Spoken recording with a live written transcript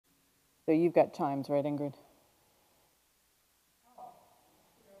So you've got chimes, right, Ingrid?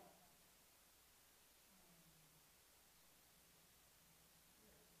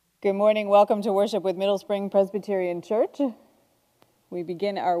 Good morning. Welcome to worship with Middle Spring Presbyterian Church. We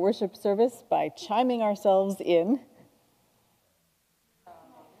begin our worship service by chiming ourselves in.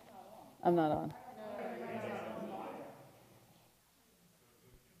 I'm not on.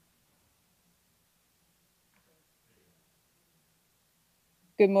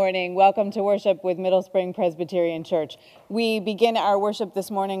 Good morning. Welcome to worship with Middle Spring Presbyterian Church. We begin our worship this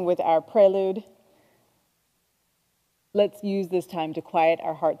morning with our prelude. Let's use this time to quiet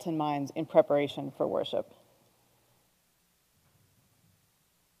our hearts and minds in preparation for worship.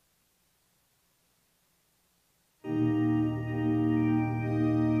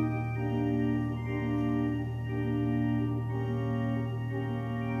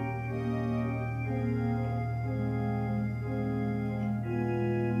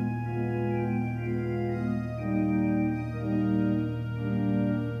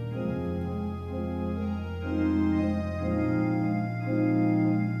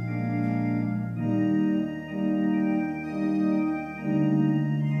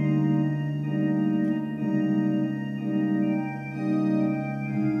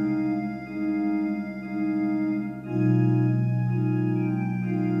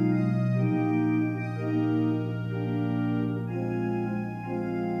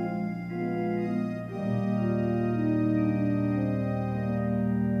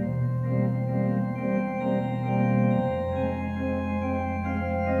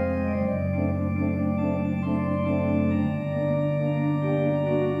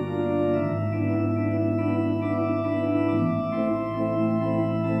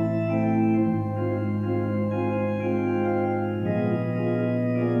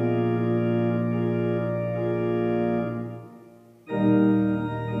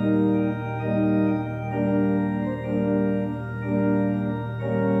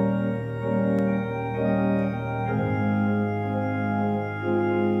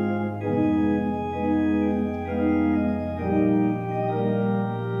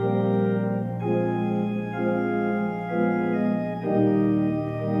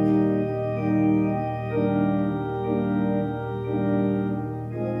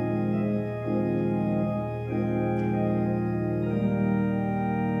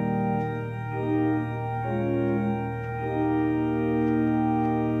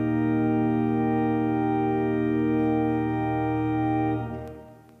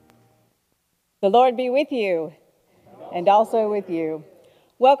 The Lord be with you, and also with you.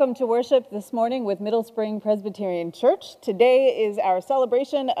 Welcome to worship this morning with Middle Spring Presbyterian Church. Today is our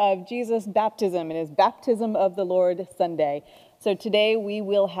celebration of Jesus' baptism. It is Baptism of the Lord Sunday. So today we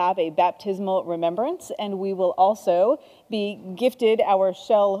will have a baptismal remembrance, and we will also be gifted our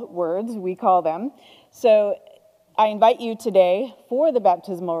shell words, we call them. So I invite you today for the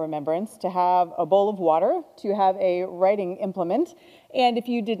baptismal remembrance to have a bowl of water, to have a writing implement, and if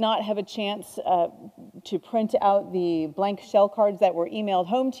you did not have a chance to print out the blank shell cards that were emailed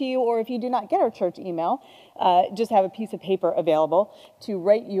home to you, or if you do not get our church email, just have a piece of paper available to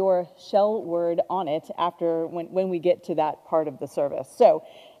write your shell word on it after when we get to that part of the service. So,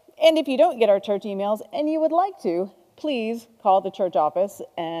 and if you don't get our church emails and you would like to, please call the church office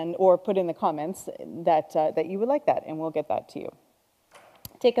or put in the comments that you would like that, and we'll get that to you.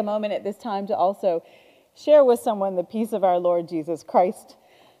 Take a moment at this time to also share with someone the peace of our Lord Jesus Christ,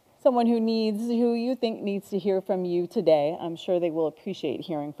 someone who you think needs to hear from you today. I'm sure they will appreciate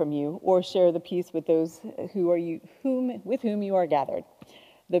hearing from you, or share the peace with those with whom you are gathered.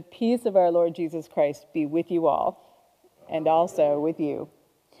 The peace of our Lord Jesus Christ be with you all, and also with you.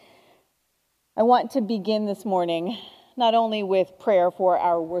 I want to begin this morning not only with prayer for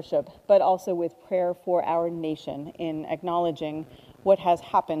our worship, but also with prayer for our nation in acknowledging what has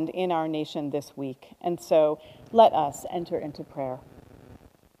happened in our nation this week. And so let us enter into prayer.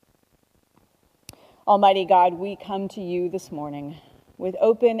 Almighty God, we come to you this morning with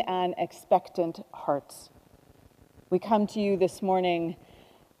open and expectant hearts. We come to you this morning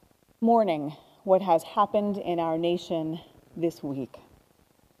mourning what has happened in our nation this week.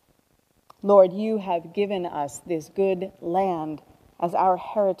 Lord, you have given us this good land as our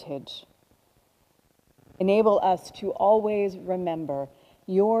heritage. Enable us to always remember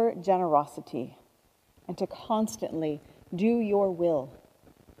your generosity and to constantly do your will.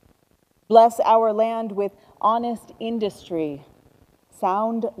 Bless our land with honest industry,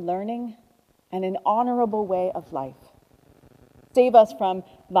 sound learning, and an honorable way of life. Save us from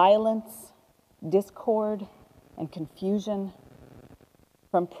violence, discord, and confusion,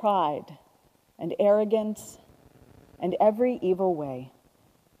 from pride and arrogance and every evil way.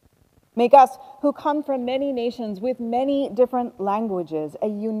 Make us, who come from many nations with many different languages, a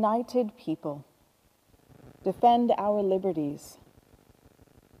united people. Defend our liberties.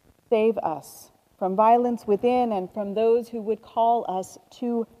 Save us from violence within and from those who would call us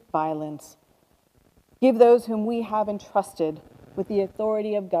to violence. Give those whom we have entrusted with the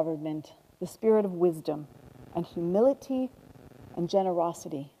authority of government the spirit of wisdom and humility and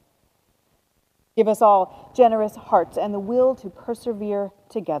generosity. Give us all generous hearts and the will to persevere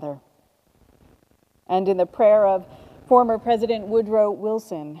together. And in the prayer of former President Woodrow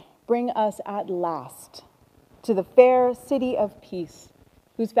Wilson, bring us at last to the fair city of peace,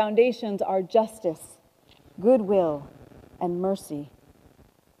 whose foundations are justice, goodwill, and mercy,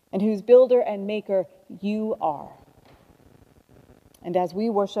 and whose builder and maker you are. And as we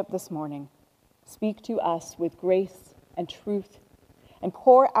worship this morning, speak to us with grace and truth, and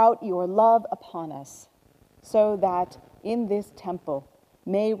pour out your love upon us, so that in this temple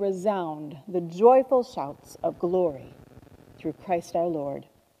may resound the joyful shouts of glory through Christ our Lord.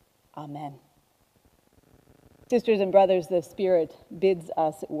 Amen. Sisters and brothers, the Spirit bids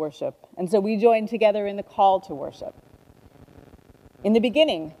us worship, and so we join together in the call to worship. In the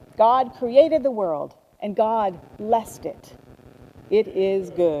beginning, God created the world, and God blessed it. It is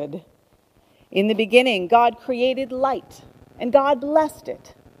good. In the beginning, God created light, and God blessed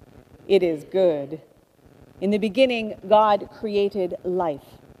it. It is good. In the beginning, God created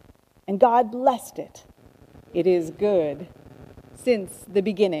life, and God blessed it. It is good. Since the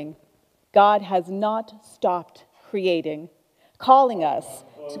beginning, God has not stopped creating, calling us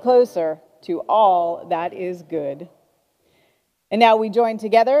closer to all that is good. And now we join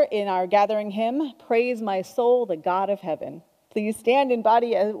together in our gathering hymn, Praise My Soul, the God of Heaven. Please stand in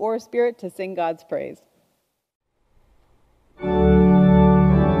body or spirit to sing God's praise.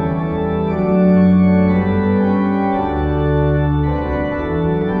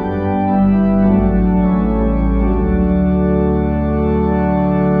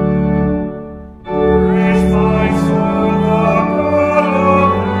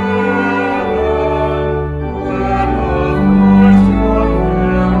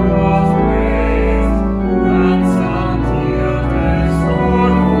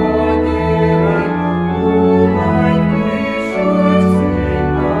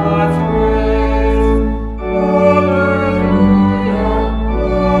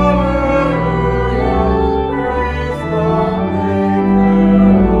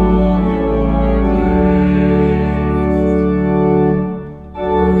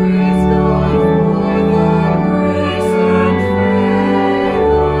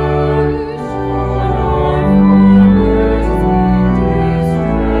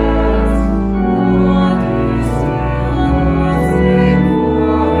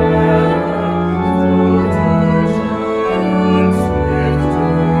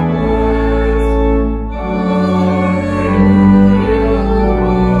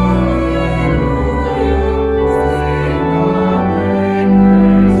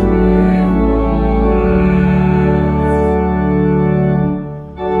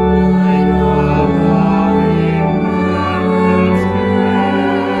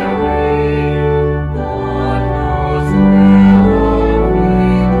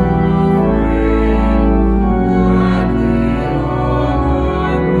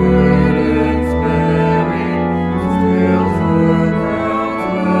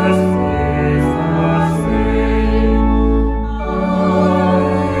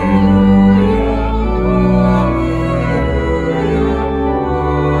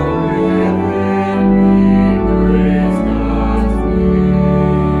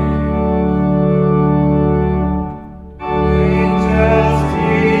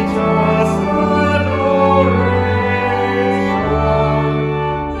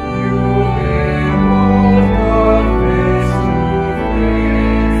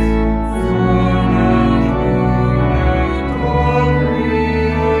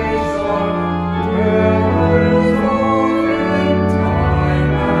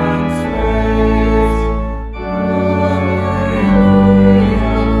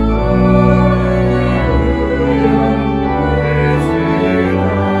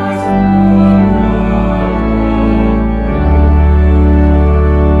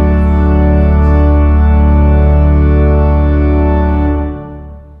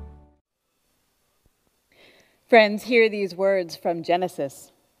 Friends, hear these words from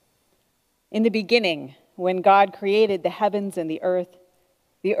Genesis. In the beginning, when God created the heavens and the earth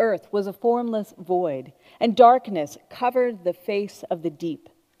was a formless void, and darkness covered the face of the deep,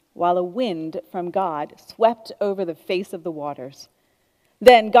 while a wind from God swept over the face of the waters.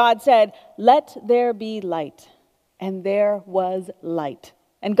 Then God said, "Let there be light," and there was light.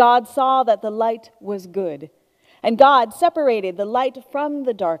 And God saw that the light was good. And God separated the light from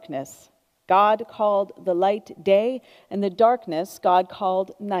the darkness. God called the light day, and the darkness God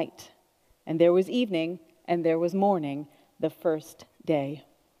called night. And there was evening, and there was morning, the first day.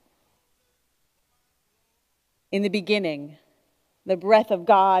 In the beginning, the breath of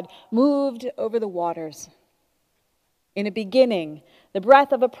God moved over the waters. In the beginning, the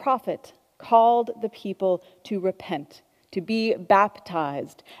breath of a prophet called the people to repent, to be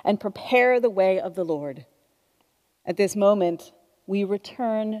baptized, and prepare the way of the Lord. At this moment, we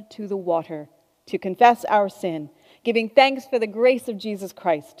return to the water to confess our sin, giving thanks for the grace of Jesus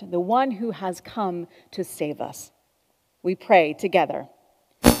Christ, the one who has come to save us. We pray together.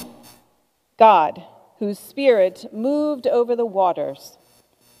 God, whose Spirit moved over the waters,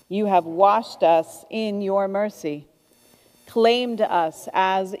 you have washed us in your mercy, claimed us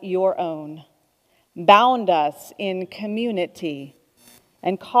as your own, bound us in community,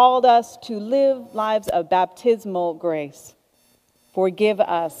 and called us to live lives of baptismal grace. Forgive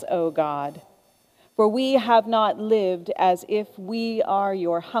us, O God, for we have not lived as if we are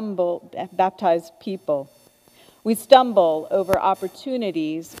your humble baptized people. We stumble over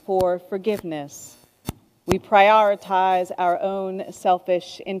opportunities for forgiveness. We prioritize our own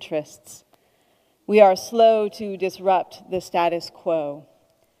selfish interests. We are slow to disrupt the status quo,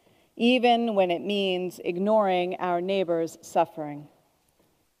 even when it means ignoring our neighbor's suffering.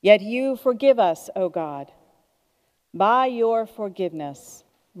 Yet you forgive us, O God. By your forgiveness,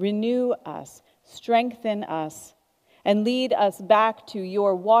 renew us, strengthen us, and lead us back to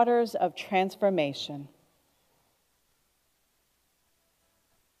your waters of transformation.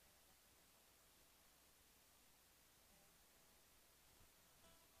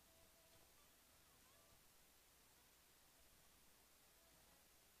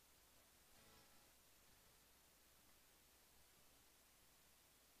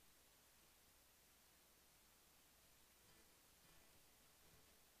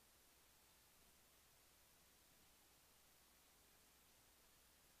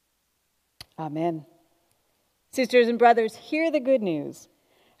 Amen. Sisters and brothers, hear the good news.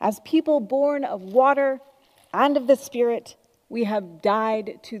 As people born of water and of the Spirit, we have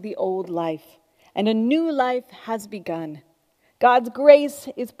died to the old life, and a new life has begun. God's grace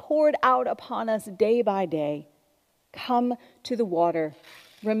is poured out upon us day by day. Come to the water.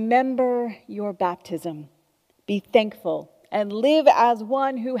 Remember your baptism. Be thankful and live as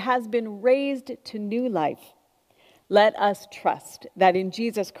one who has been raised to new life. Let us trust that in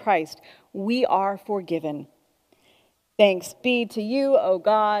Jesus Christ we are forgiven. Thanks be to you, O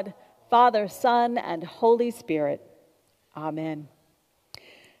God, Father, Son, and Holy Spirit. Amen.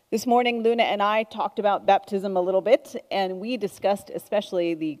 This morning, Luna and I talked about baptism a little bit, and we discussed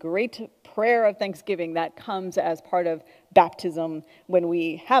especially the great prayer of thanksgiving that comes as part of baptism when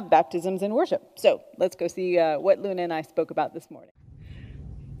we have baptisms in worship. So let's go see what Luna and I spoke about this morning.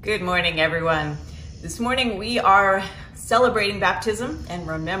 Good morning, everyone. This morning we are celebrating baptism and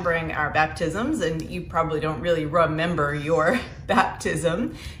remembering our baptisms, and you probably don't really remember your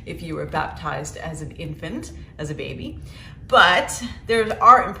baptism if you were baptized as an infant, as a baby. But there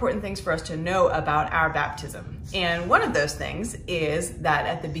are important things for us to know about our baptism. And one of those things is that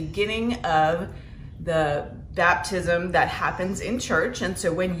at the beginning of the baptism that happens in church, and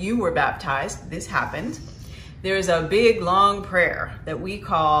so when you were baptized, this happened, there's a big long prayer that we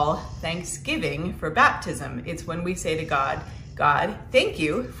call thanksgiving for baptism. It's when we say to God, God, thank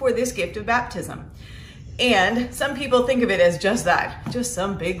you for this gift of baptism. And some people think of it as just that, just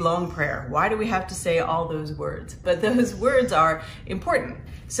some big long prayer. Why do we have to say all those words? But those words are important.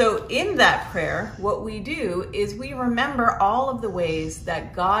 So in that prayer, what we do is we remember all of the ways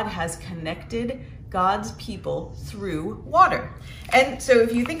that God has connected God's people through water. And so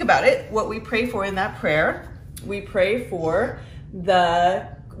if you think about it, what we pray for in that prayer, we pray for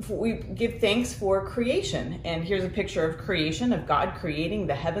we give thanks for creation. And here's a picture of creation, of God creating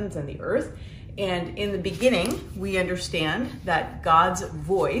the heavens and the earth. And in the beginning, we understand that God's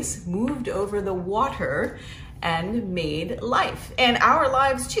voice moved over the water and made life. And our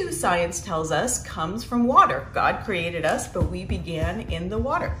lives too, science tells us, comes from water. God created us, but we began in the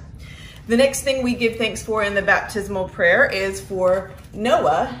water. The next thing we give thanks for in the baptismal prayer is for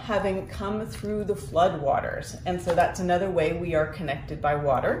Noah having come through the flood waters. And so that's another way we are connected by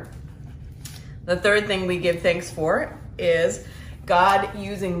water. The third thing we give thanks for is God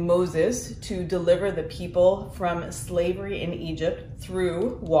using Moses to deliver the people from slavery in Egypt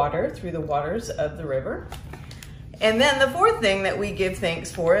through water, through the waters of the river. And then the fourth thing that we give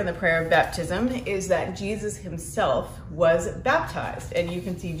thanks for in the prayer of baptism is that Jesus himself was baptized. And you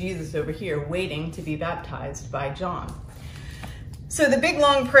can see Jesus over here waiting to be baptized by John. So the big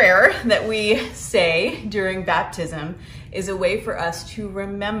long prayer that we say during baptism is a way for us to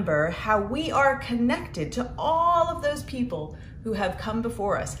remember how we are connected to all of those people who have come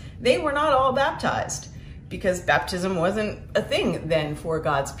before us. They were not all baptized because baptism wasn't a thing then for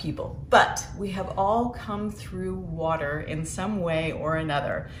God's people, but we have all come through water in some way or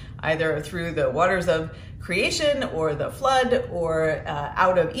another, either through the waters of creation or the flood or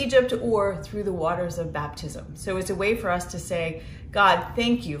out of Egypt or through the waters of baptism. So it's a way for us to say, God,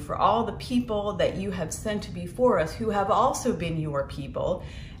 thank you for all the people that you have sent before us who have also been your people.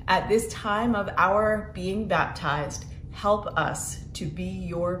 At this time of our being baptized, help us to be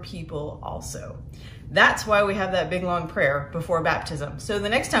your people also. That's why we have that big long prayer before baptism. So the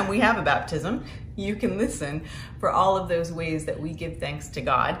next time we have a baptism, you can listen for all of those ways that we give thanks to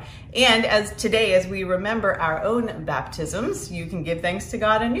God. And as today, as we remember our own baptisms, you can give thanks to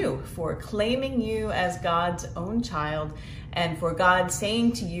God anew for claiming you as God's own child and for God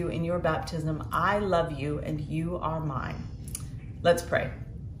saying to you in your baptism, I love you and you are mine. Let's pray.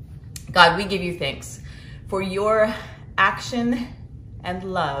 God, we give you thanks for your action and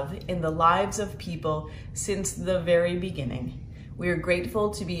love in the lives of people since the very beginning. We are grateful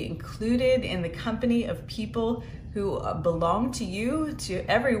to be included in the company of people who belong to you, to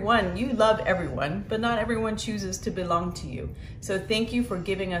everyone. You love everyone, but not everyone chooses to belong to you. So thank you for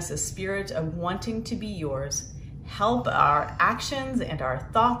giving us a spirit of wanting to be yours. Help our actions and our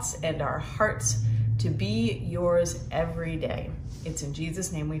thoughts and our hearts to be yours every day. It's in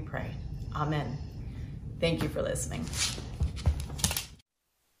Jesus' name we pray. Amen. Thank you for listening.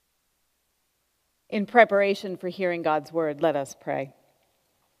 In preparation for hearing God's word, let us pray.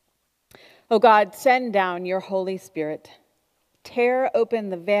 O God, send down your Holy Spirit. Tear open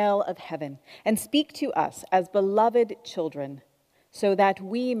the veil of heaven and speak to us as beloved children, so that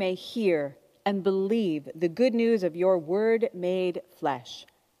we may hear and believe the good news of your word made flesh,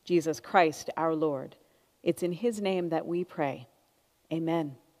 Jesus Christ our Lord. It's in his name that we pray.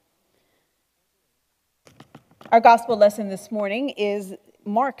 Amen. Our gospel lesson this morning is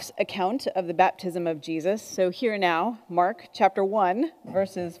Mark's account of the baptism of Jesus. So here now, Mark chapter 1,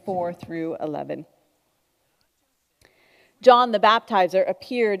 verses 4 through 11. John the baptizer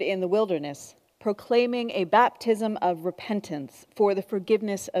appeared in the wilderness, proclaiming a baptism of repentance for the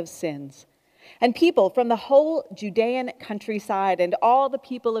forgiveness of sins. And people from the whole Judean countryside and all the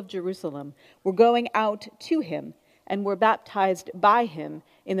people of Jerusalem were going out to him and were baptized by him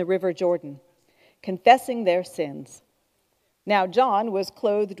in the river Jordan, confessing their sins. Now John was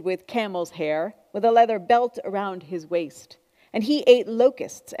clothed with camel's hair, with a leather belt around his waist, and he ate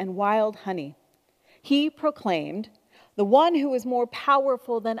locusts and wild honey. He proclaimed, "The one who is more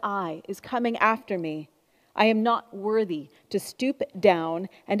powerful than I is coming after me. I am not worthy to stoop down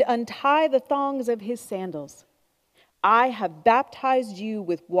and untie the thongs of his sandals. I have baptized you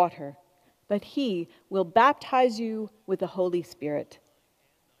with water, but he will baptize you with the Holy Spirit."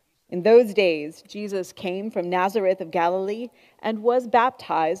 In those days, Jesus came from Nazareth of Galilee and was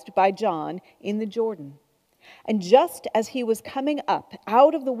baptized by John in the Jordan. And just as he was coming up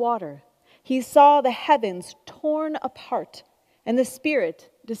out of the water, he saw the heavens torn apart and the Spirit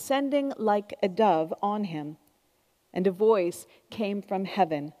descending like a dove on him. And a voice came from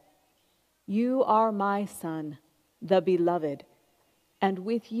heaven, "You are my Son, the beloved, and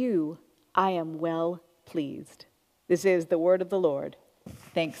with you I am well pleased." This is the word of the Lord.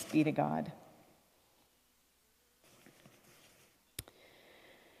 Thanks be to God.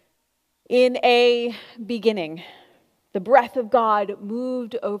 In a beginning, the breath of God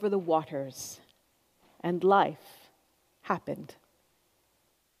moved over the waters, and life happened.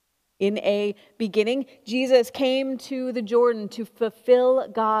 In a beginning, Jesus came to the Jordan to fulfill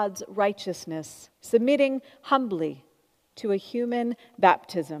God's righteousness, submitting humbly to a human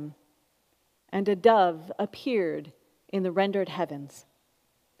baptism, and a dove appeared in the rendered heavens.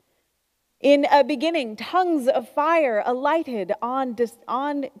 In a beginning, tongues of fire alighted on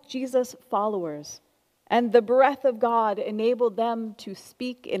Jesus' followers, and the breath of God enabled them to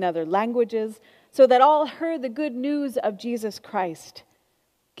speak in other languages so that all heard the good news of Jesus Christ,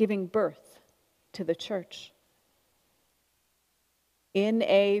 giving birth to the church. In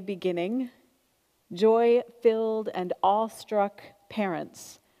a beginning, joy-filled and awestruck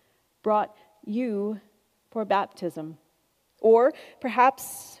parents brought you for baptism. Or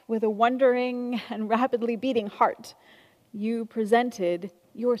perhaps with a wondering and rapidly beating heart, you presented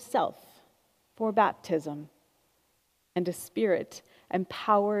yourself for baptism, and a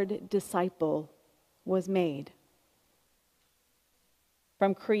Spirit-empowered disciple was made.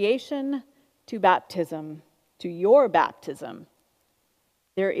 From creation to baptism, to your baptism,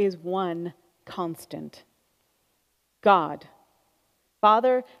 there is one constant: God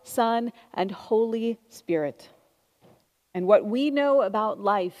Father, Son, and Holy Spirit. And what we know about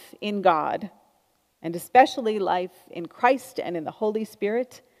life in God, and especially life in Christ and in the Holy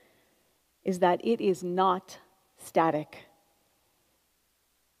Spirit, is that it is not static.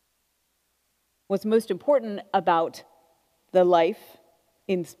 What's most important about the life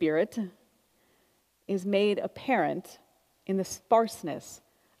in Spirit is made apparent in the sparseness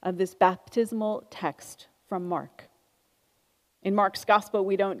of this baptismal text from Mark. In Mark's gospel,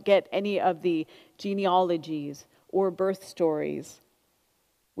 we don't get any of the genealogies or birth stories.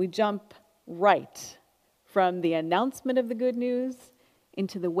 We jump right from the announcement of the good news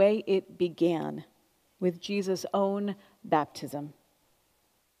into the way it began with Jesus' own baptism.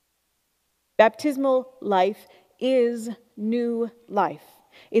 Baptismal life is new life.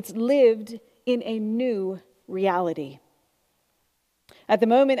 It's lived in a new reality. At the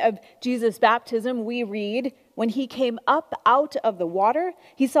moment of Jesus' baptism, we read, when he came up out of the water,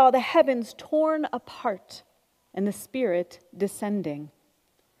 he saw the heavens torn apart and the Spirit descending.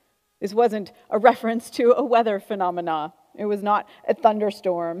 This wasn't a reference to a weather phenomena. It was not a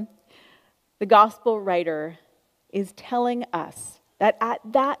thunderstorm. The gospel writer is telling us that at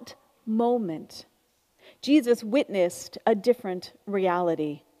that moment, Jesus witnessed a different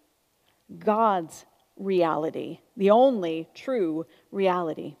reality. God's reality, the only true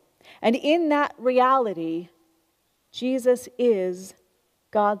reality. And in that reality, Jesus is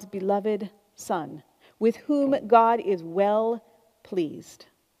God's beloved Son, with whom God is well pleased.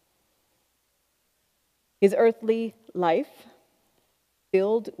 His earthly life,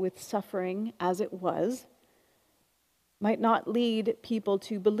 filled with suffering as it was, might not lead people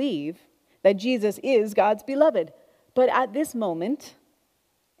to believe that Jesus is God's beloved. But at this moment,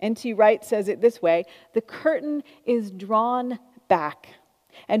 N.T. Wright says it this way, the curtain is drawn back,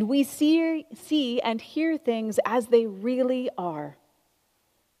 and we see and hear things as they really are.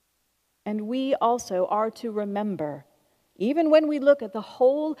 And we also are to remember, even when we look at the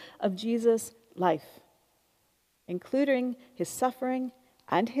whole of Jesus' life, including his suffering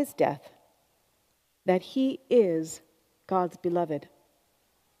and his death, that he is God's beloved.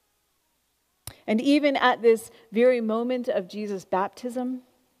 And even at this very moment of Jesus' baptism,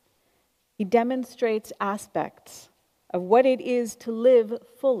 he demonstrates aspects of what it is to live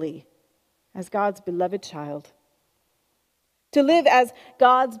fully as God's beloved child. To live as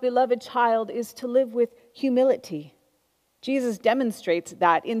God's beloved child is to live with humility. Jesus demonstrates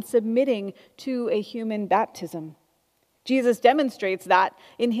that in submitting to a human baptism. Jesus demonstrates that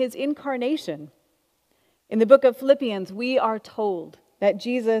in his incarnation. In the book of Philippians, we are told that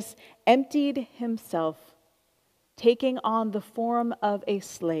Jesus emptied himself, taking on the form of a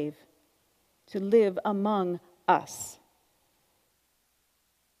slave to live among us.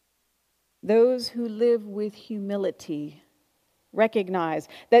 Those who live with humility recognize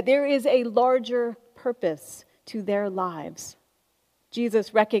that there is a larger purpose to their lives.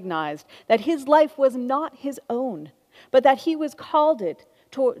 Jesus recognized that his life was not his own, but that he was called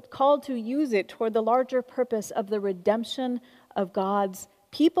to use it toward the larger purpose of the redemption of God's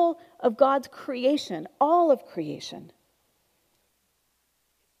people, of God's creation, all of creation.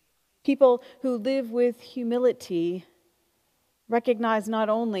 People who live with humility recognize not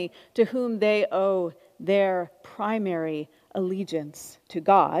only to whom they owe their primary allegiance, to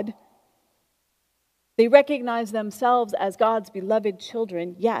God. They recognize themselves as God's beloved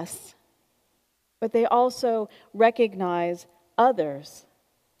children, yes, but they also recognize others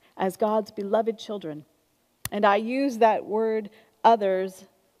as God's beloved children. And I use that word others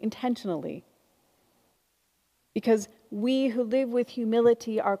intentionally, because we who live with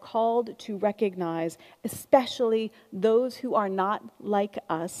humility are called to recognize, especially those who are not like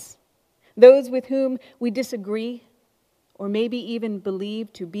us, those with whom we disagree, or maybe even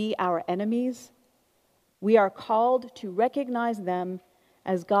believe to be our enemies. We are called to recognize them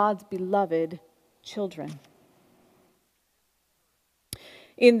as God's beloved children.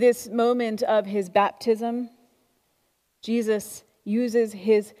 In this moment of his baptism, Jesus uses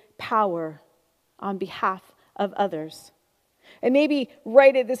his power on behalf of others. And maybe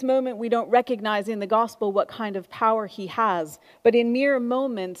right at this moment we don't recognize in the gospel what kind of power he has, but in mere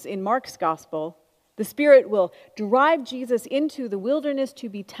moments in Mark's gospel, the Spirit will drive Jesus into the wilderness to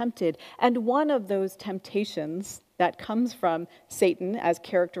be tempted, and one of those temptations that comes from Satan, as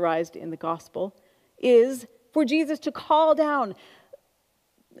characterized in the gospel, is for Jesus to call down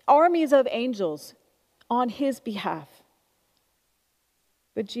armies of angels on his behalf.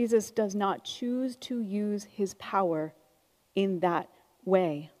 But Jesus does not choose to use his power in that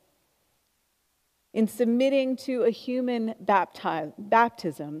way. In submitting to a human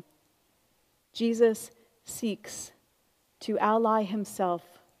baptism, Jesus seeks to ally himself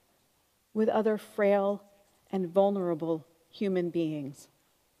with other frail and vulnerable human beings.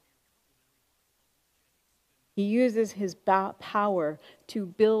 He uses his power to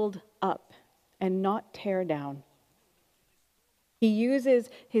build up and not tear down. He uses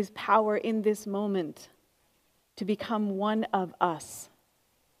his power in this moment to become one of us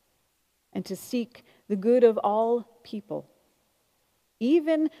and to seek the good of all people,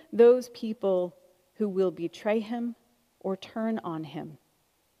 even those people who will betray him or turn on him.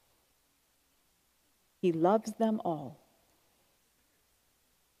 He loves them all.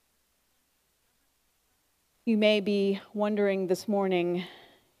 You may be wondering this morning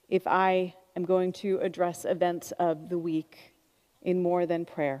if I am going to address events of the week in more than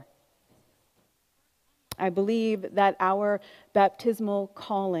prayer. I believe that our baptismal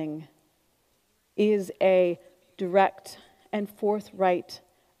calling is a direct and forthright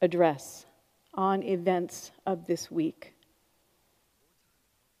address on events of this week.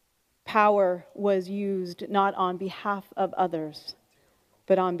 Power was used not on behalf of others,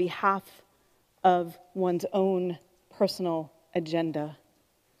 but on behalf of one's own personal agenda.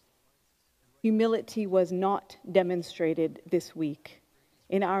 Humility was not demonstrated this week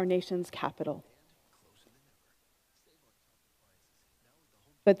in our nation's capital.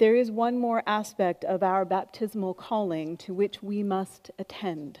 But there is one more aspect of our baptismal calling to which we must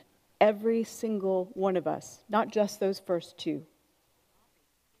attend, every single one of us, not just those first two.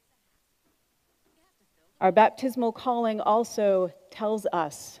 Our baptismal calling also tells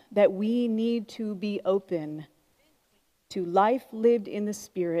us that we need to be open to life lived in the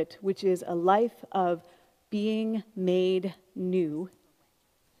Spirit, which is a life of being made new.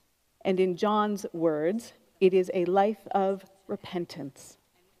 And in John's words, it is a life of repentance,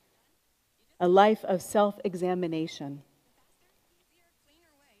 a life of self-examination.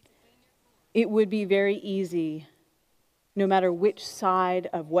 It would be very easy, no matter which side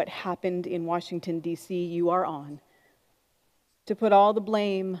of what happened in Washington, D.C. you are on, to put all the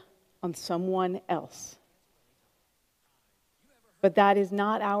blame on someone else. But that is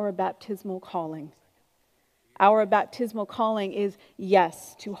not our baptismal calling. Our baptismal calling is,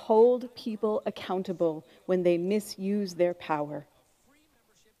 yes, to hold people accountable when they misuse their power.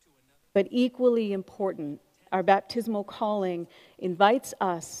 But equally important, our baptismal calling invites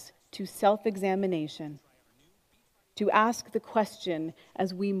us to self-examination, to ask the question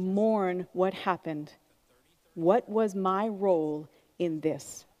as we mourn what happened. What was my role in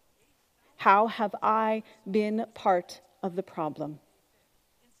this? How have I been part of the problem?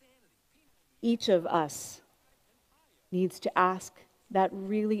 Each of us needs to ask that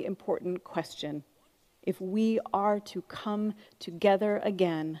really important question if we are to come together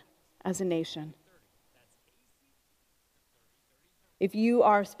again as a nation. If you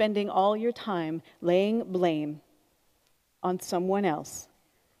are spending all your time laying blame on someone else,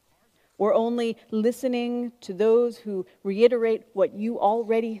 or only listening to those who reiterate what you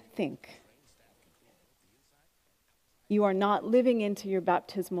already think, you are not living into your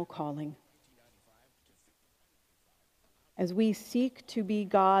baptismal calling. As we seek to be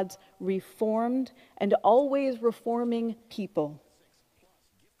God's reformed and always reforming people,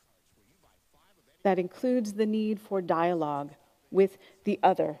 that includes the need for dialogue with the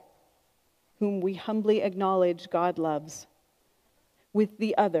other, whom we humbly acknowledge God loves, with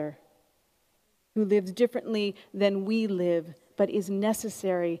the other, who lives differently than we live, but is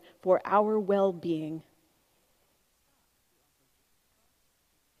necessary for our well-being.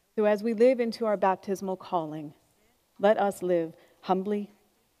 So as we live into our baptismal calling, let us live humbly,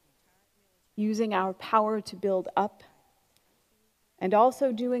 using our power to build up, and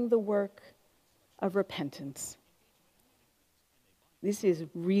also doing the work of repentance. This is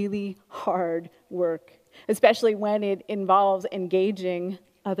really hard work, especially when it involves engaging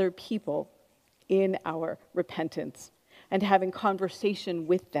other people in our repentance and having conversation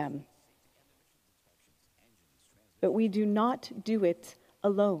with them. But we do not do it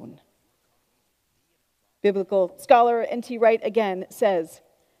alone. Biblical scholar N.T. Wright again says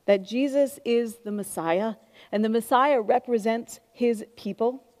that Jesus is the Messiah, and the Messiah represents his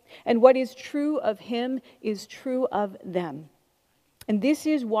people, and what is true of him is true of them. And this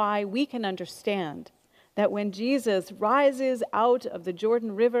is why we can understand that when Jesus rises out of the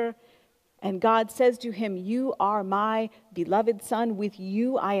Jordan River and God says to him, "You are my beloved Son, with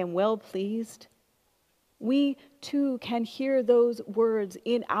you I am well pleased," we too can hear those words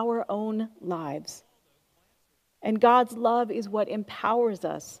in our own lives. And God's love is what empowers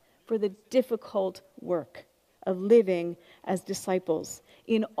us for the difficult work of living as disciples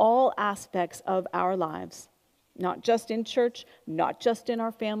in all aspects of our lives, not just in church, not just in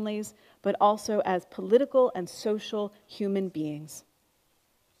our families, but also as political and social human beings.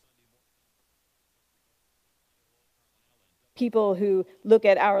 People who look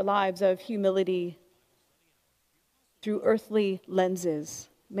at our lives of humility through earthly lenses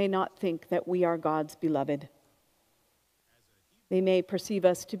may not think that we are God's beloved. They may perceive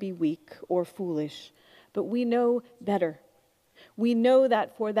us to be weak or foolish, but we know better. We know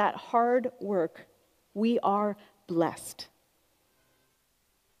that for that hard work, we are blessed.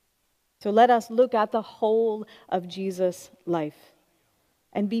 So let us look at the whole of Jesus' life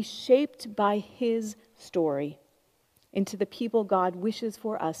and be shaped by his story into the people God wishes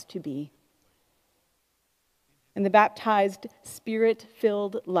for us to be. In the baptized,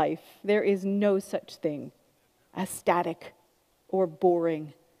 Spirit-filled life, there is no such thing as static or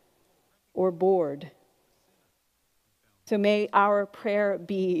boring or bored. So may our prayer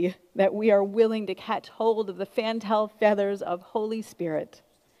be that we are willing to catch hold of the fantail feathers of Holy Spirit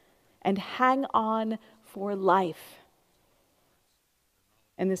and hang on for life.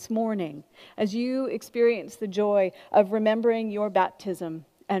 And this morning, as you experience the joy of remembering your baptism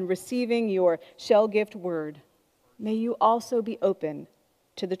and receiving your shell gift word, may you also be open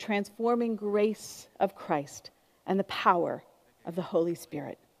to the transforming grace of Christ and the power of the Holy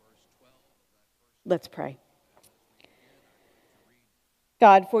Spirit. Let's pray.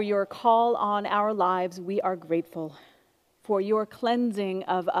 God, for your call on our lives, we are grateful. For your cleansing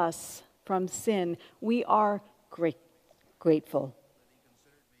of us from sin, we are grateful.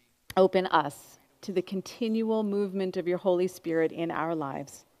 Open us to the continual movement of your Holy Spirit in our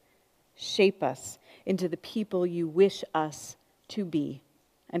lives. Shape us into the people you wish us to be,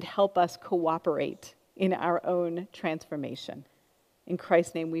 and help us cooperate in our own transformation. In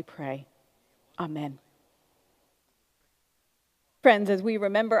Christ's name we pray. Amen. Friends, as we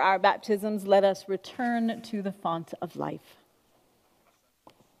remember our baptisms, let us return to the font of life.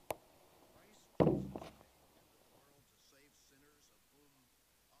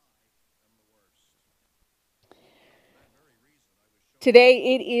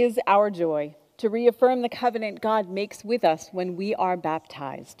 Today, it is our joy to reaffirm the covenant God makes with us when we are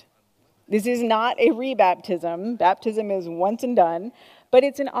baptized. This is not a rebaptism. Baptism is once and done, but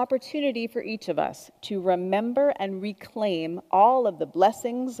it's an opportunity for each of us to remember and reclaim all of the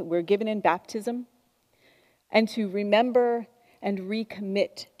blessings we're given in baptism, and to remember and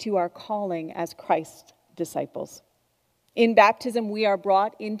recommit to our calling as Christ's disciples. In baptism, we are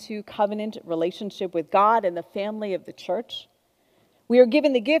brought into covenant relationship with God and the family of the church. We are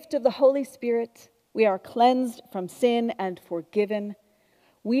given the gift of the Holy Spirit. We are cleansed from sin and forgiven.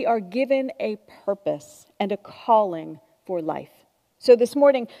 We are given a purpose and a calling for life. So this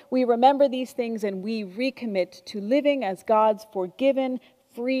morning, we remember these things and we recommit to living as God's forgiven,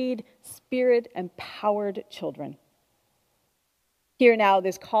 freed, Spirit-empowered children. Hear now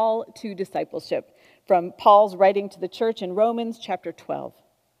this call to discipleship from Paul's writing to the church in Romans chapter 12.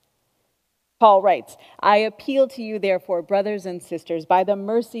 Paul writes, "I appeal to you, therefore, brothers and sisters, by the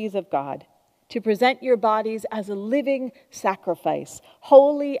mercies of God, to present your bodies as a living sacrifice,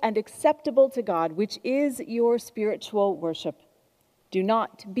 holy and acceptable to God, which is your spiritual worship. Do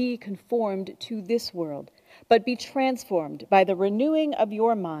not be conformed to this world, but be transformed by the renewing of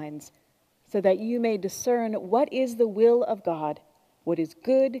your minds, so that you may discern what is the will of God, what is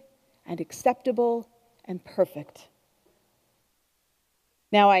good and acceptable and perfect."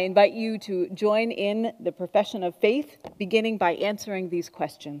 Now I invite you to join in the profession of faith, beginning by answering these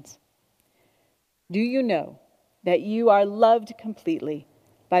questions. Do you know that you are loved completely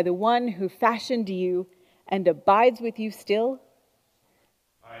by the one who fashioned you and abides with you still?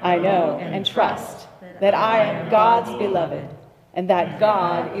 I know and trust that I am God's beloved and that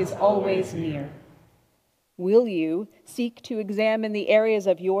God is always near. Will you seek to examine the areas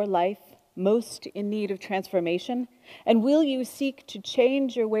of your life most in need of transformation? And will you seek to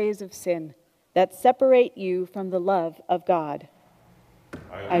change your ways of sin that separate you from the love of God?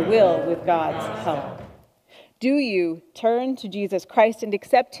 I will with God's help. Do you turn to Jesus Christ and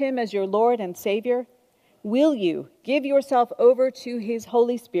accept him as your Lord and Savior? Will you give yourself over to his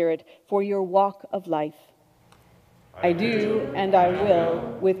Holy Spirit for your walk of life? I do and I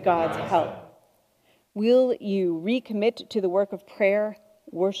will with God's help. Will you recommit to the work of prayer,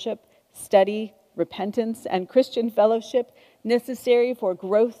 worship, study, repentance, and Christian fellowship necessary for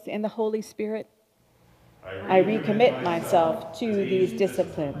growth in the Holy Spirit? I recommit myself to these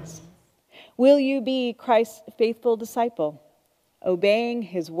disciplines. Will you be Christ's faithful disciple, obeying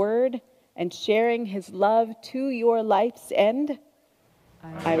his word and sharing his love to your life's end?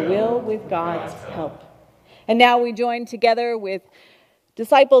 I will with God's help. And now we join together with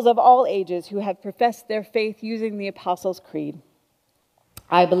disciples of all ages who have professed their faith using the Apostles' Creed.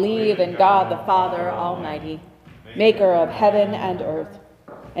 I believe in God the Father Almighty, maker of heaven and earth,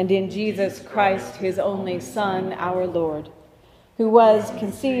 and in Jesus Christ, his only Son, our Lord, who was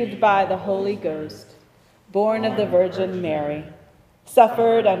conceived by the Holy Ghost, born of the Virgin Mary,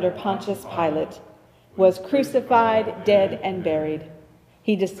 suffered under Pontius Pilate, was crucified, dead, and buried.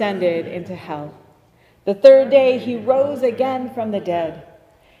 He descended into hell. The third day he rose again from the dead.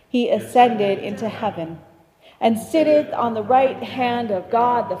 He ascended into heaven, and sitteth on the right hand of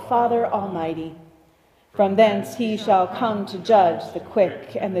God the Father Almighty. From thence he shall come to judge the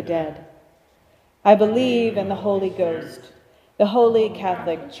quick and the dead. I believe in the Holy Ghost, the Holy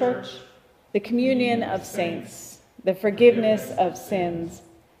Catholic Church, the communion of saints, the forgiveness of sins,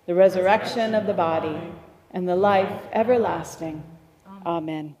 the resurrection of the body, and the life everlasting.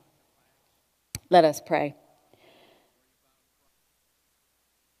 Amen. Let us pray.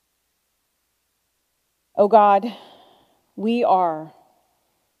 O God, we are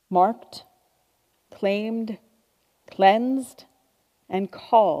marked, claimed, cleansed, and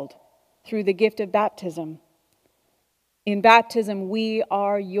called through the gift of baptism. In baptism, we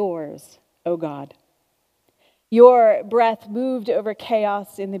are yours, O God. Your breath moved over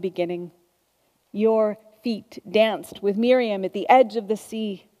chaos in the beginning. Your feet danced with Miriam at the edge of the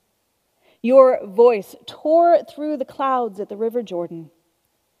sea. Your voice tore through the clouds at the river Jordan.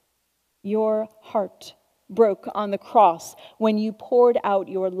 Your heart broke on the cross when you poured out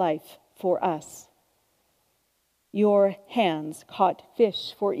your life for us. Your hands caught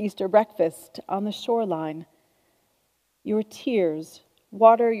fish for Easter breakfast on the shoreline. Your tears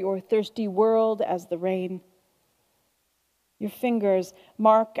water your thirsty world as the rain. Your fingers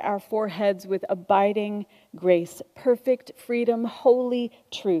mark our foreheads with abiding grace, perfect freedom, holy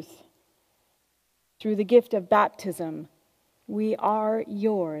truth. Through the gift of baptism, we are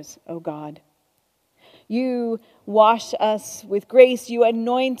yours, O God. You wash us with grace. You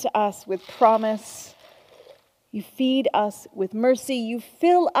anoint us with promise. You feed us with mercy. You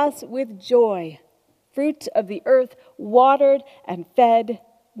fill us with joy. Fruit of the earth, watered and fed,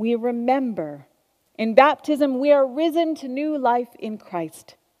 we remember. In baptism, we are risen to new life in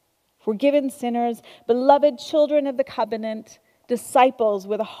Christ. Forgiven sinners, beloved children of the covenant, disciples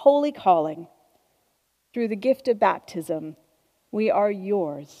with a holy calling. Through the gift of baptism, we are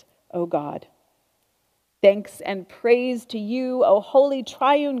yours, O God. Thanks and praise to you, O holy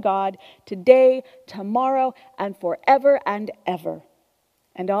triune God, today, tomorrow, and forever and ever.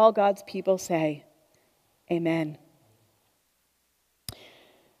 And all God's people say, Amen.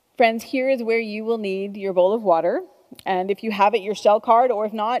 Friends, here is where you will need your bowl of water. And if you have it, your shell card, or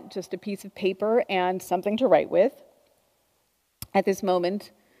if not, just a piece of paper and something to write with. At this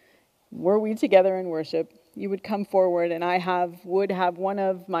moment, were we together in worship, you would come forward, and I would have one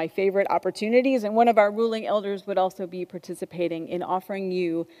of my favorite opportunities, and one of our ruling elders would also be participating in offering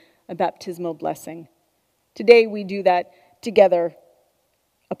you a baptismal blessing. Today we do that together,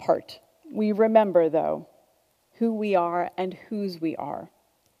 apart. We remember, though, who we are and whose we are.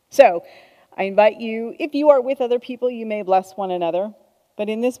 So I invite you, if you are with other people, you may bless one another, but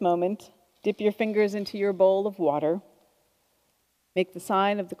in this moment, dip your fingers into your bowl of water, make the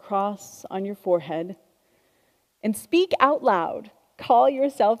sign of the cross on your forehead, and speak out loud. Call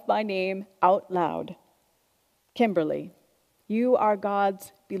yourself by name out loud. Kimberly, you are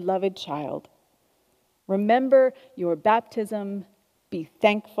God's beloved child. Remember your baptism, be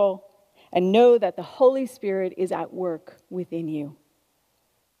thankful, and know that the Holy Spirit is at work within you.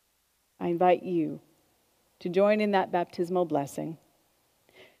 I invite you to join in that baptismal blessing.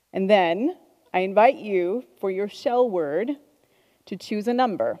 And then I invite you, for your shell word, to choose a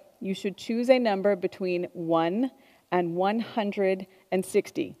number. You should choose a number between 1 and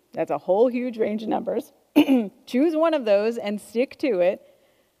 160. That's a whole huge range of numbers. Choose one of those and stick to it.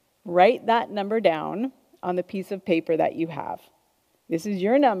 Write that number down on the piece of paper that you have. This is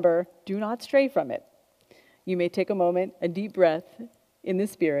your number. Do not stray from it. You may take a moment, a deep breath in the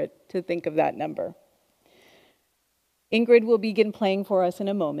Spirit to think of that number. Ingrid will begin playing for us in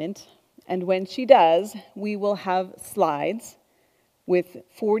a moment, and when she does, we will have slides with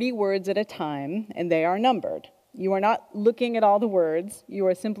 40 words at a time, and they are numbered. You are not looking at all the words. You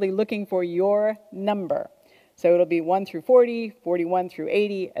are simply looking for your number. So it'll be 1 through 40, 41 through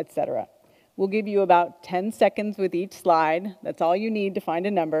 80, etc. We'll give you about 10 seconds with each slide. That's all you need to find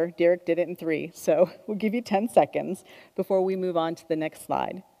a number. Derek did it in 3, so we'll give you 10 seconds before we move on to the next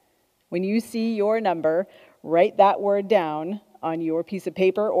slide. When you see your number, write that word down on your piece of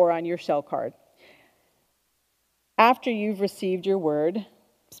paper or on your shell card. After you've received your word,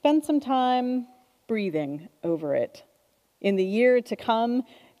 spend some time breathing over it. In the year to come,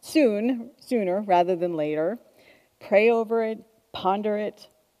 sooner rather than later, pray over it, Ponder it.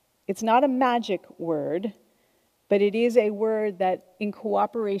 It's not a magic word, but it is a word that, in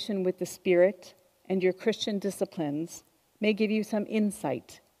cooperation with the Spirit and your Christian disciplines, may give you some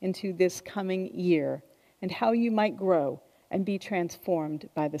insight into this coming year and how you might grow and be transformed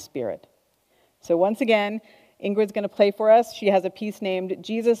by the Spirit. So once again, Ingrid's going to play for us. She has a piece named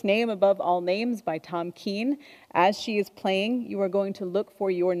Jesus' Name Above All Names by Tom Keene. As she is playing, you are going to look for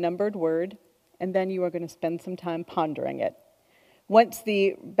your numbered word, and then you are going to spend some time pondering it. Once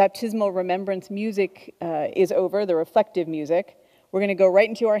the baptismal remembrance music is over, the reflective music, we're going to go right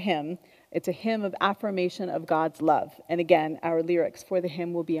into our hymn. It's a hymn of affirmation of God's love. And again, our lyrics for the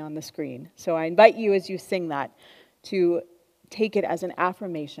hymn will be on the screen. So I invite you, as you sing that, to take it as an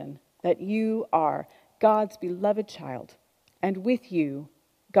affirmation that you are God's beloved child, and with you,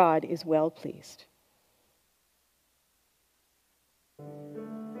 God is well pleased.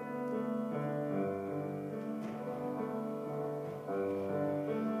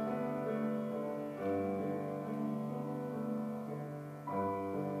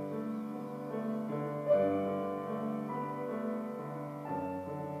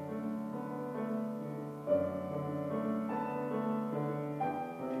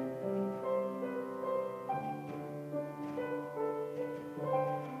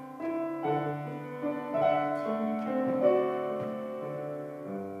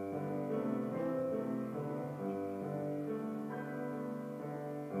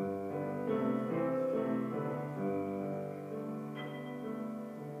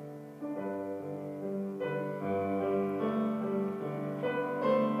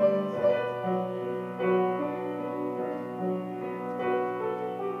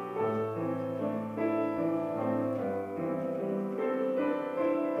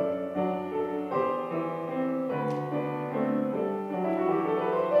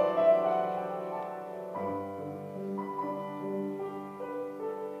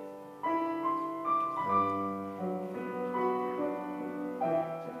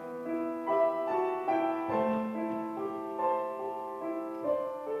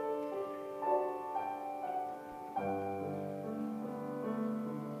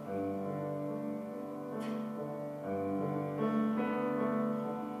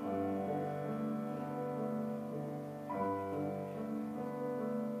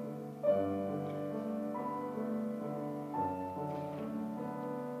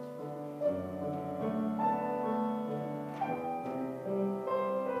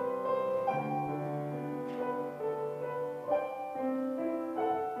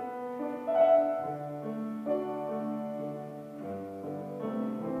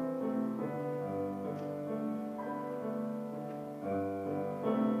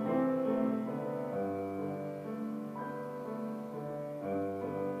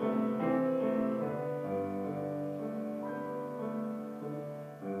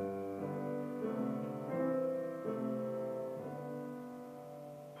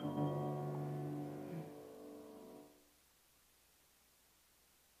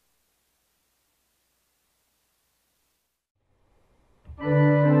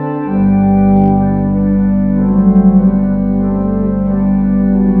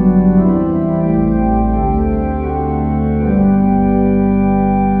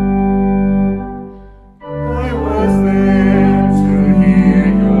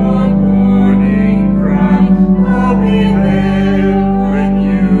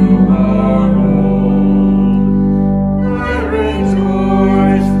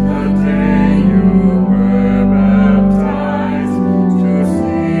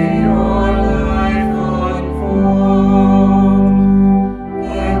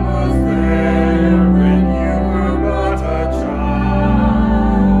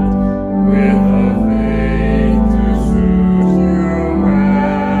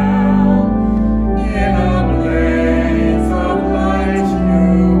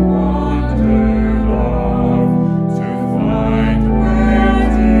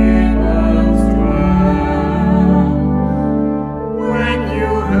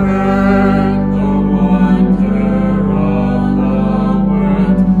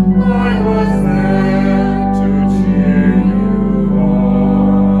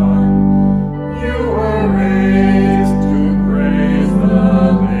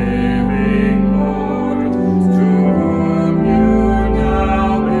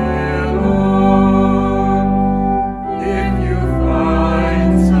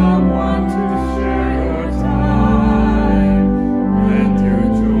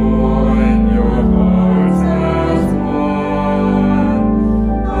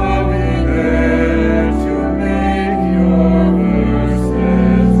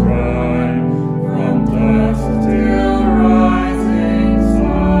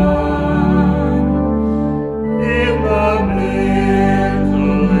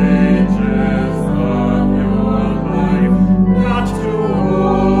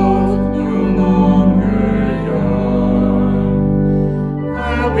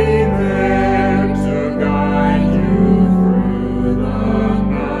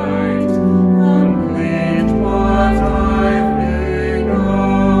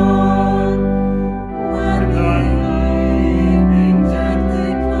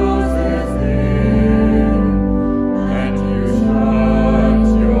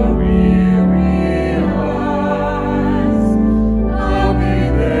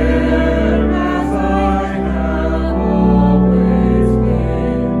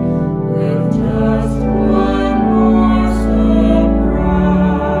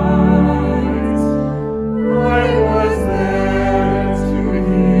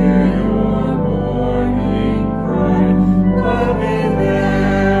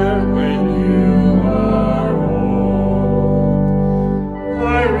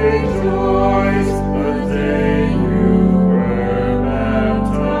 rejoice the day you were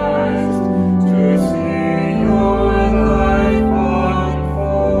baptized to see your life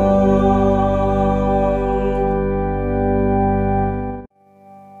unfold.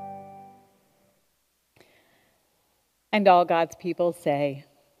 And all God's people say,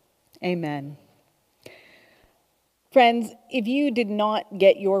 Amen. Friends, if you did not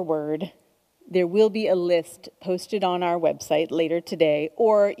get your word, there will be a list posted on our website later today,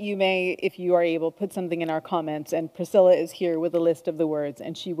 or you may, if you are able, put something in our comments, and Priscilla is here with a list of the words,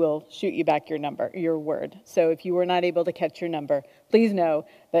 and she will shoot you back your word. So if you were not able to catch your number, please know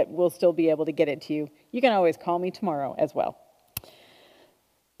that we'll still be able to get it to you. You can always call me tomorrow as well.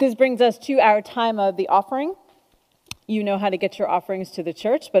 This brings us to our time of the offering. You know how to get your offerings to the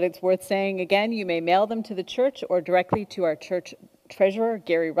church, but it's worth saying again, you may mail them to the church or directly to our church treasurer,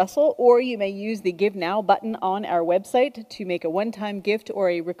 Gary Russell, or you may use the Give Now button on our website to make a one-time gift or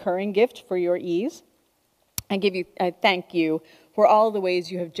a recurring gift for your ease. I thank you for all the ways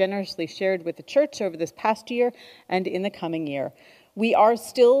you have generously shared with the church over this past year and in the coming year. We are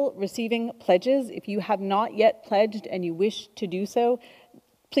still receiving pledges. If you have not yet pledged and you wish to do so,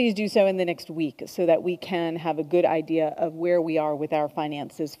 please do so in the next week so that we can have a good idea of where we are with our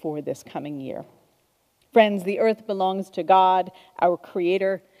finances for this coming year. Friends, the earth belongs to God, our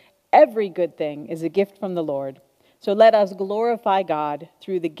Creator. Every good thing is a gift from the Lord. So let us glorify God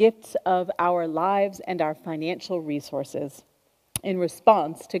through the gifts of our lives and our financial resources. In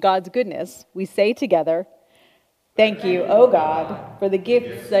response to God's goodness, we say together, Thank you, O God, for the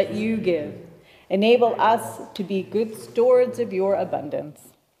gifts that you give. Enable us to be good stewards of your abundance.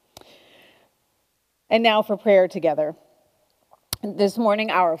 And now for prayer together. This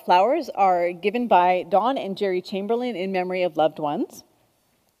morning, our flowers are given by Dawn and Jerry Chamberlain in memory of loved ones.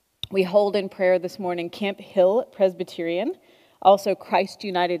 We hold in prayer this morning Camp Hill Presbyterian, also Christ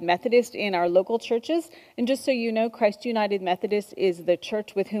United Methodist in our local churches. And just so you know, Christ United Methodist is the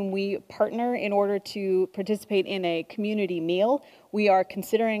church with whom we partner in order to participate in a community meal. We are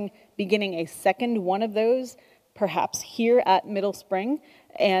considering beginning a second one of those, perhaps here at Middle Spring.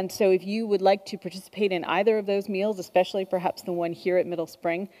 And so if you would like to participate in either of those meals, especially perhaps the one here at Middle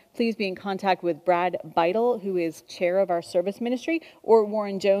Spring, please be in contact with Brad Beidel, who is chair of our service ministry, or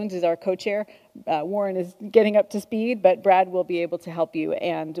Warren Jones is our co-chair. Warren is getting up to speed, but Brad will be able to help you,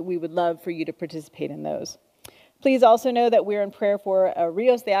 and we would love for you to participate in those. Please also know that we're in prayer for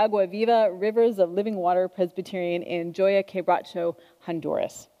Rios de Agua Viva, Rivers of Living Water Presbyterian in Joya Quebracho,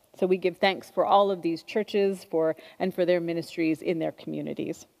 Honduras. So we give thanks for all of these churches and for their ministries in their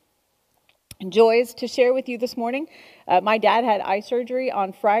communities. Joys to share with you this morning. My dad had eye surgery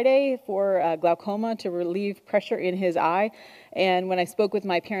on Friday for glaucoma to relieve pressure in his eye. And when I spoke with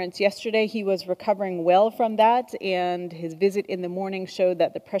my parents yesterday, he was recovering well from that. And his visit in the morning showed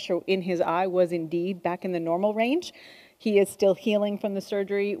that the pressure in his eye was indeed back in the normal range. He is still healing from the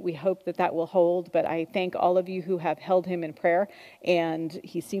surgery. We hope that that will hold, but I thank all of you who have held him in prayer, and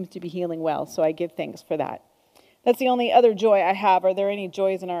he seems to be healing well, so I give thanks for that. That's the only other joy I have. Are there any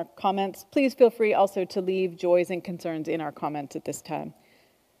joys in our comments? Please feel free also to leave joys and concerns in our comments at this time.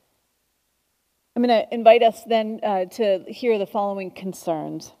 I'm going to invite us then to hear the following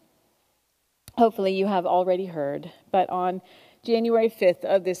concerns. Hopefully you have already heard, but on January 5th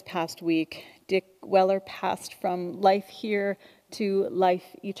of this past week, Dick Weller passed from life here to life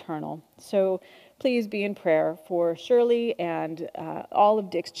eternal. So please be in prayer for Shirley and all of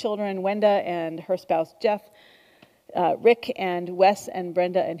Dick's children, Wenda and her spouse Jeff, Rick and Wes and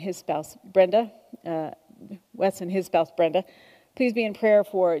Brenda and his spouse Brenda, Please be in prayer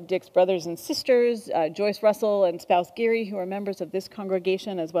for Dick's brothers and sisters, Joyce Russell and spouse Gary, who are members of this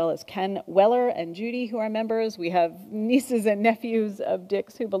congregation, as well as Ken Weller and Judy, who are members. We have nieces and nephews of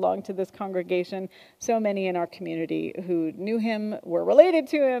Dick's who belong to this congregation. So many in our community who knew him, were related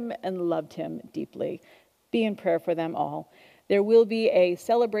to him, and loved him deeply. Be in prayer for them all. There will be a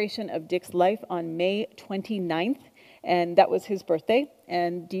celebration of Dick's life on May 29th, and that was his birthday,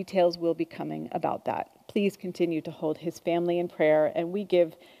 and details will be coming about that. Please continue to hold his family in prayer, and we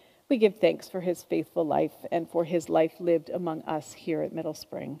give thanks for his faithful life and for his life lived among us here at Middle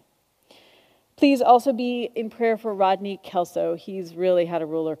Spring. Please also be in prayer for Rodney Kelso. He's really had a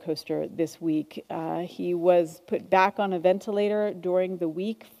roller coaster this week. He was put back on a ventilator during the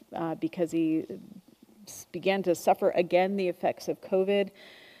week because he began to suffer again the effects of COVID.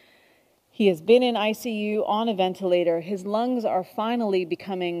 He has been in ICU on a ventilator. His lungs are finally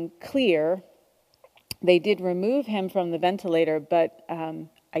becoming clear. They did remove him from the ventilator, but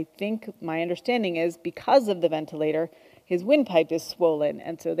I think my understanding is because of the ventilator, his windpipe is swollen,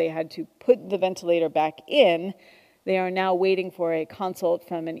 and so they had to put the ventilator back in They are now waiting for a consult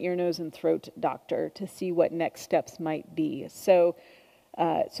from an ear, nose, and throat doctor to see what next steps might be. So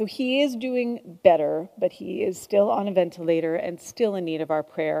he is doing better, but he is still on a ventilator and still in need of our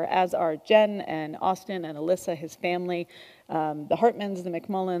prayer, as are Jen and Austin and Alyssa, his family, the Hartmans, the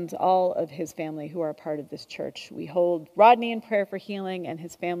McMullins, all of his family who are a part of this church. We hold Rodney in prayer for healing and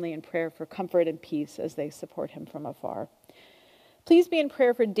his family in prayer for comfort and peace as they support him from afar. Please be in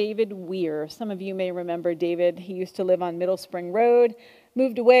prayer for David Weir. Some of you may remember David. He used to live on Middle Spring Road,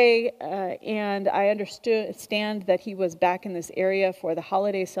 moved away, and I understand that he was back in this area for the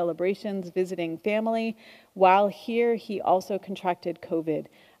holiday celebrations, visiting family. While here, he also contracted COVID.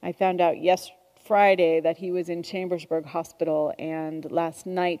 I found out Friday that he was in Chambersburg Hospital, and last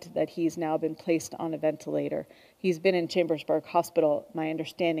night that he's now been placed on a ventilator. He's been in Chambersburg Hospital, my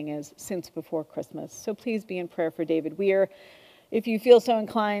understanding is, since before Christmas. So please be in prayer for David Weir. If you feel so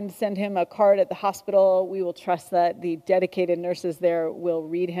inclined, send him a card at the hospital. We will trust that the dedicated nurses there will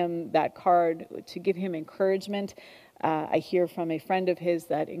read him that card to give him encouragement. I hear from a friend of his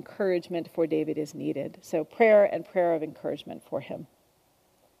that encouragement for David is needed. So prayer of encouragement for him.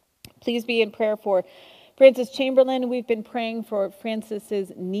 Please be in prayer for Francis Chamberlain. We've been praying for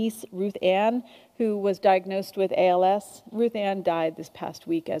Francis's niece, Ruth Ann, who was diagnosed with ALS. Ruth Ann died this past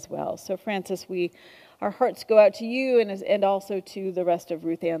week as well. So Francis, our hearts go out to you and also to the rest of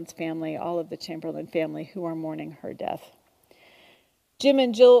Ruth Ann's family, all of the Chamberlain family who are mourning her death. Jim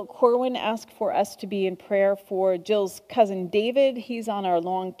and Jill Corwin asked for us to be in prayer for Jill's cousin David. He's on our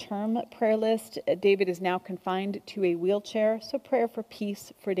long-term prayer list. David is now confined to a wheelchair, so prayer for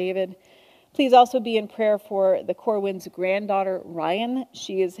peace for David. Please also be in prayer for the Corwins' granddaughter, Ryan.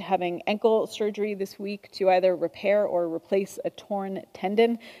 She is having ankle surgery this week to either repair or replace a torn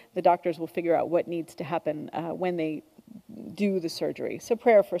tendon. The doctors will figure out what needs to happen when they do the surgery. So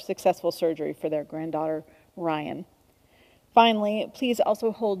prayer for successful surgery for their granddaughter, Ryan. Finally, please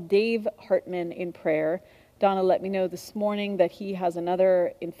also hold Dave Hartman in prayer. Donna let me know this morning that he has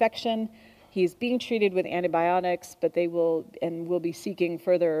another infection. He's being treated with antibiotics, but will be seeking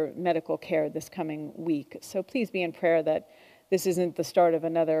further medical care this coming week. So please be in prayer that this isn't the start of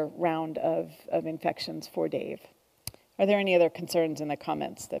another round of infections for Dave. Are there any other concerns in the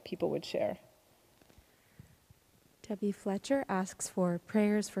comments that people would share? Debbie Fletcher asks for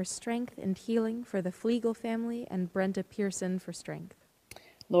prayers for strength and healing for the Flegel family and Brenda Pearson for strength.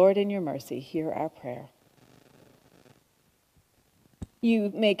 Lord, in your mercy, hear our prayer.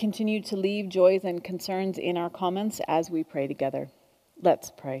 You may continue to leave joys and concerns in our comments as we pray together.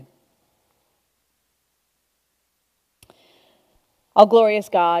 Let's pray. All glorious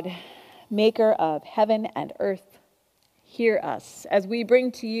God, maker of heaven and earth, hear us as we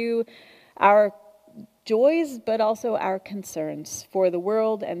bring to you our joys, but also our concerns for the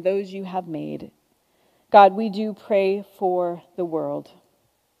world and those you have made. God, we do pray for the world.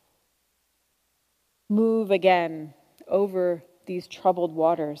 Move again over these troubled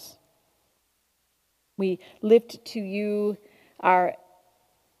waters. We lift to you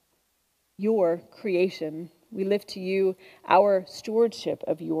your creation. We lift to you our stewardship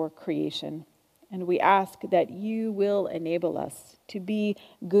of your creation. And we ask that you will enable us to be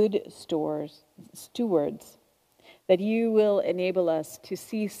good stewards, that you will enable us to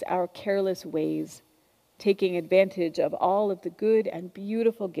cease our careless ways, taking advantage of all of the good and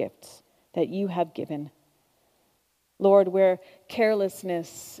beautiful gifts that you have given. Lord, where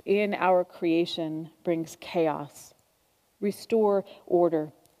carelessness in our creation brings chaos, restore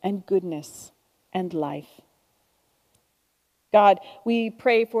order and goodness and life. God, we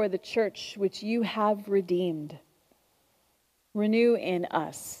pray for the church which you have redeemed. Renew in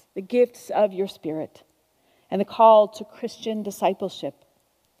us the gifts of your Spirit and the call to Christian discipleship.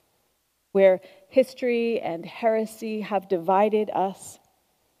 Where history and heresy have divided us,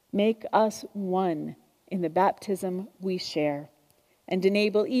 make us one in the baptism we share, and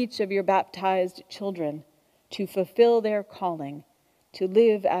enable each of your baptized children to fulfill their calling to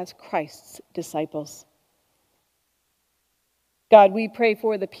live as Christ's disciples. God, we pray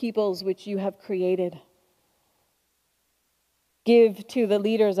for the peoples which you have created. Give to the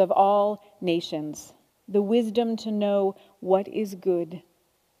leaders of all nations the wisdom to know what is good.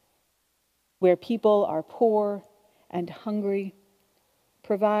 Where people are poor and hungry,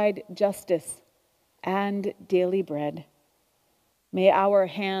 provide justice and daily bread. May our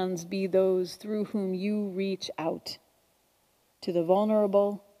hands be those through whom you reach out to the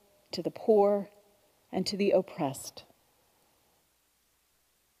vulnerable, to the poor, and to the oppressed.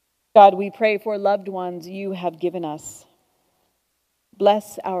 God, we pray for loved ones you have given us.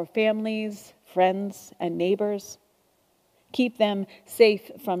 Bless our families, friends, and neighbors. Keep them safe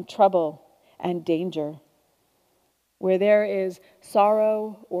from trouble and danger. Where there is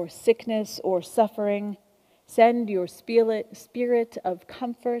sorrow or sickness or suffering, send your spirit of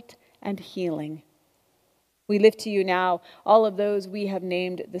comfort and healing. We lift to you now all of those we have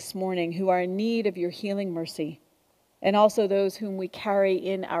named this morning who are in need of your healing mercy, and also those whom we carry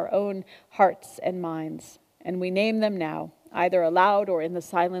in our own hearts and minds. And we name them now, either aloud or in the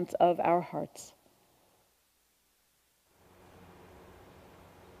silence of our hearts.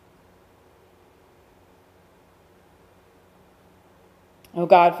 O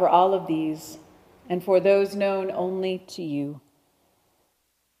God, for all of these, and for those known only to you,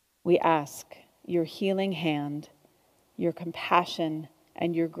 we ask your healing hand, your compassion,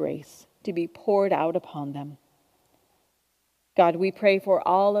 and your grace to be poured out upon them. God, we pray for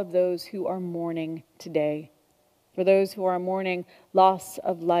all of those who are mourning today, for those who are mourning loss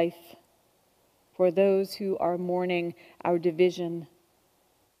of life, for those who are mourning our division,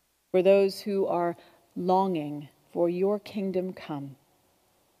 for those who are longing for your kingdom come.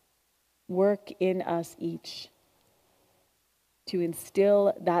 Work in us each to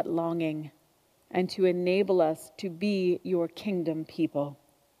instill that longing and to enable us to be your kingdom people.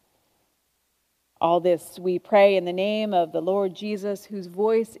 All this we pray in the name of the Lord Jesus, whose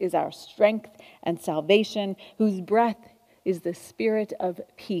voice is our strength and salvation, whose breath is the spirit of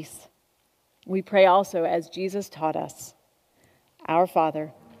peace. We pray also as Jesus taught us. Our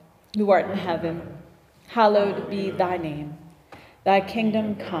Father, who art in heaven, hallowed be thy name. Thy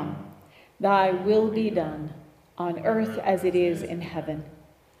kingdom come. Thy will be done, on earth as it is in heaven.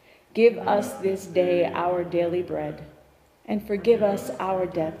 Give us this day our daily bread, and forgive us our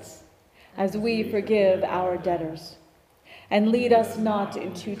debts, as we forgive our debtors. And lead us not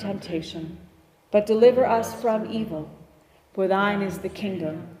into temptation, but deliver us from evil. For thine is the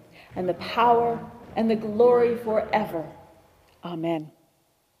kingdom, and the power, and the glory forever. Amen.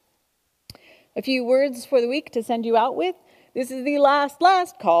 A few words for the week to send you out with. This is the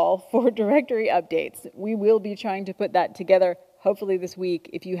last call for directory updates. We will be trying to put that together hopefully this week.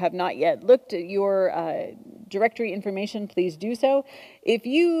 If you have not yet looked at your directory information, please do so. If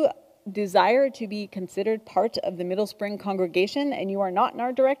you desire to be considered part of the Middle Spring congregation and you are not in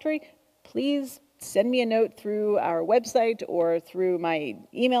our directory, please send me a note through our website or through my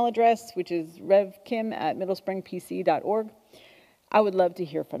email address, which is revkim@middlespringpc.org. I would love to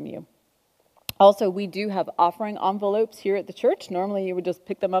hear from you. Also, we do have offering envelopes here at the church. Normally, you would just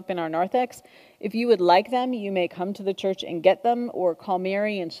pick them up in our narthex. If you would like them, you may come to the church and get them, or call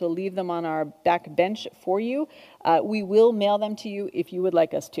Mary and she'll leave them on our back bench for you. We will mail them to you if you would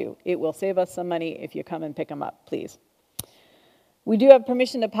like us to. It will save us some money if you come and pick them up, please. We do have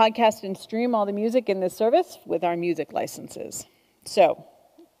permission to podcast and stream all the music in this service with our music licenses. So,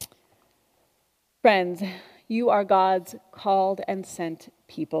 friends, you are God's called and sent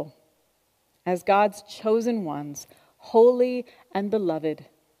people. As God's chosen ones, holy and beloved,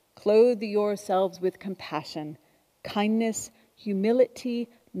 clothe yourselves with compassion, kindness, humility,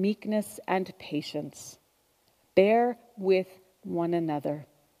 meekness, and patience. Bear with one another.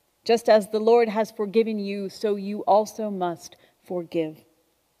 Just as the Lord has forgiven you, so you also must forgive.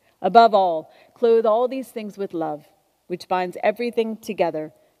 Above all, clothe all these things with love, which binds everything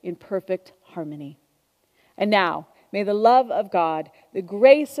together in perfect harmony. And now, may the love of God, the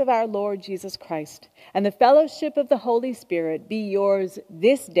grace of our Lord Jesus Christ, and the fellowship of the Holy Spirit be yours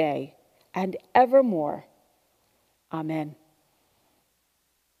this day and evermore. Amen.